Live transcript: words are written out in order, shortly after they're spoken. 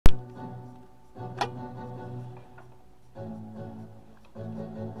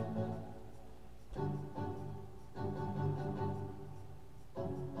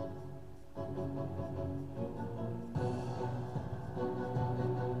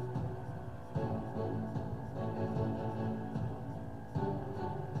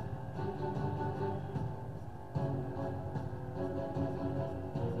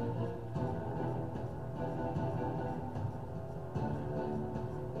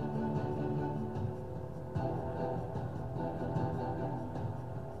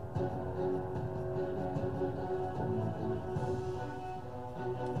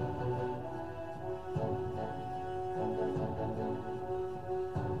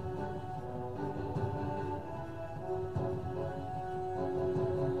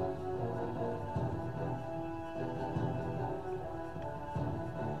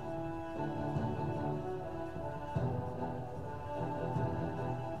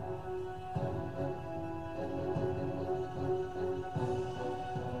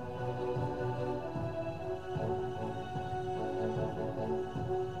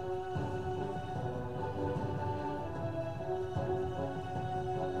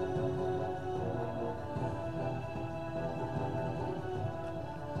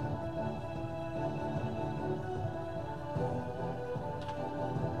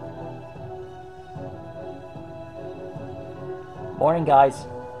Morning, guys.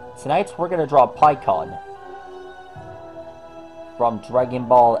 Tonight we're gonna draw Pikkon from Dragon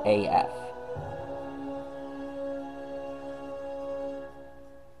Ball AF.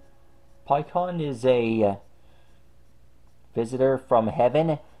 Pikkon is a visitor from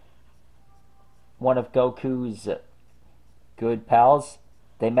heaven, one of Goku's good pals.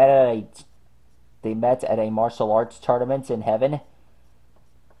 They met at a martial arts tournament in heaven.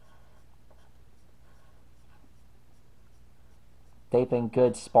 They've been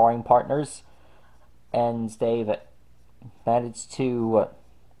good sparring partners, and managed to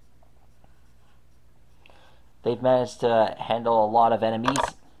they've managed to handle a lot of enemies,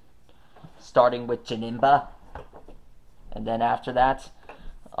 starting with Janemba, and then after that,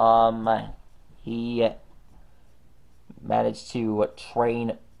 he managed to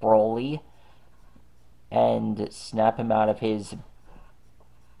train Broly and snap him out of his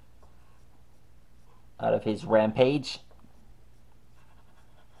rampage.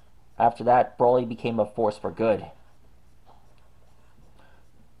 After that, Broly became a force for good.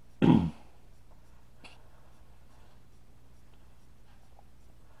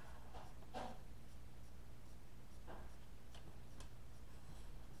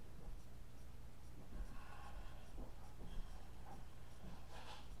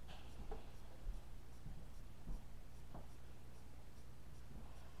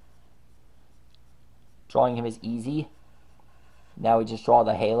 Drawing him is easy. Now we just draw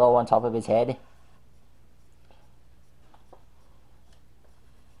the halo on top of his head.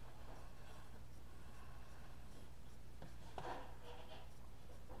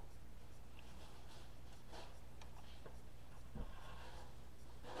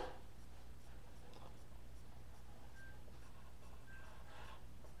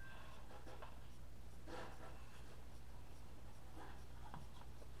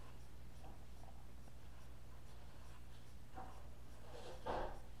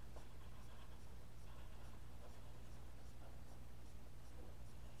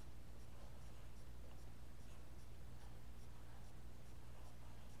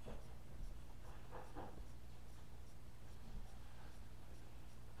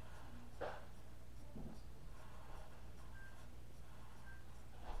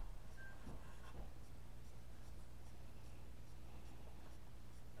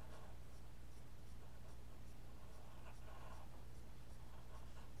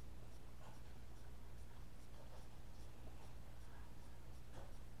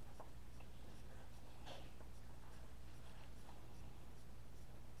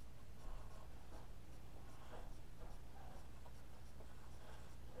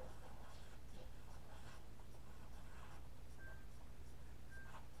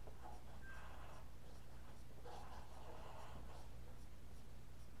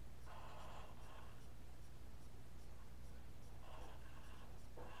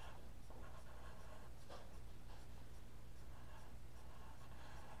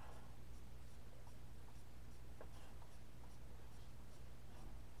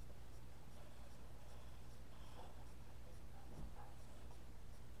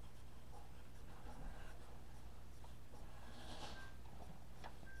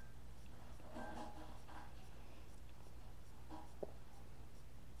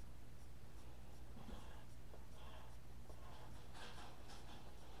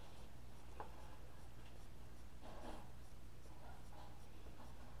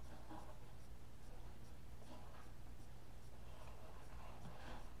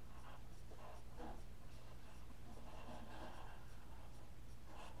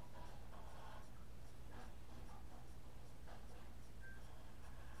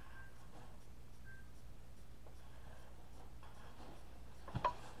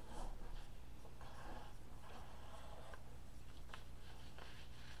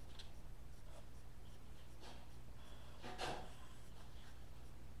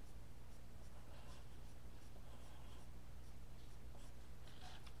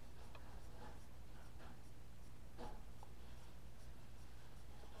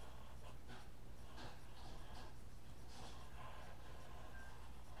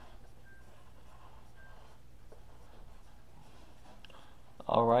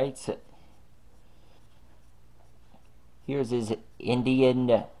 Alright, here's his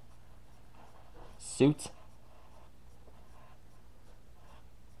Indian suit.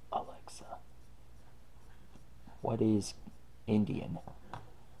 Alexa, what is Indian?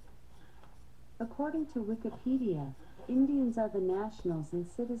 According to Wikipedia, Indians are the nationals and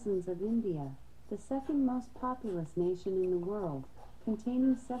citizens of India, the second most populous nation in the world,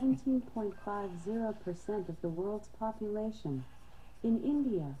 containing 17.50% of the world's population. In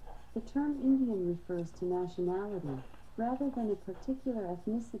India, the term Indian refers to nationality, Rather than a particular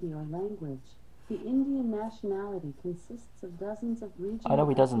ethnicity or language, the Indian nationality consists of dozens of regional I know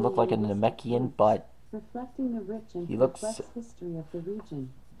he doesn't look like a ethno-linguistic Namekian, groups, but reflecting the rich and he looks complex history of the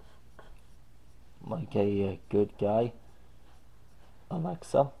region. like a good guy.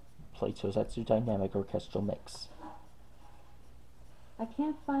 Alexa, play Chosetsu Dynamic Orchestral Mix. I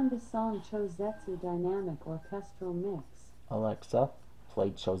can't find the song Chosetsu Dynamic Orchestral Mix. Alexa, play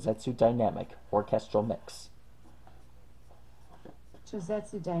Chosetsu Dynamic Orchestral Mix.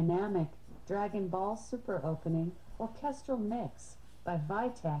 Chosetsu Dynamic Dragon Ball Super Opening Orchestral Mix by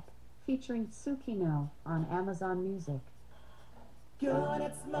Vitek featuring Tsukino on Amazon Music.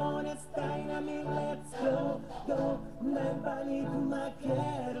 Let's go, go,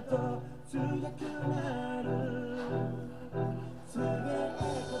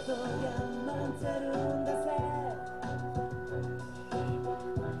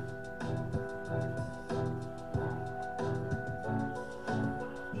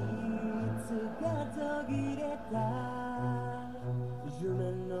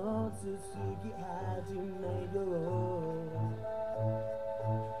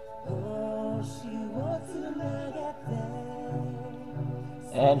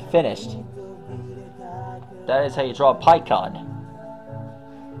 And finished. That is how you draw a pikkon.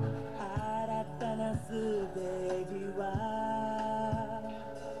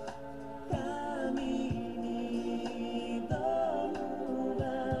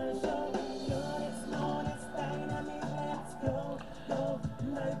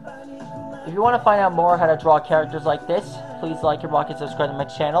 If you want to find out more how to draw characters like this, please like and rock and subscribe to my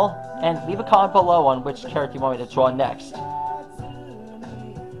channel, and leave a comment below on which character you want me to draw next.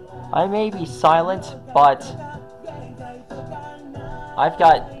 I may be silent, but I've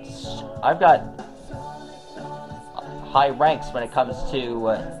got high ranks when it comes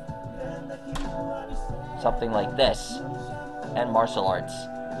to something like this and martial arts.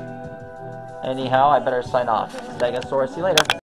 Anyhow, I better sign off. Stegosaurus, see you later.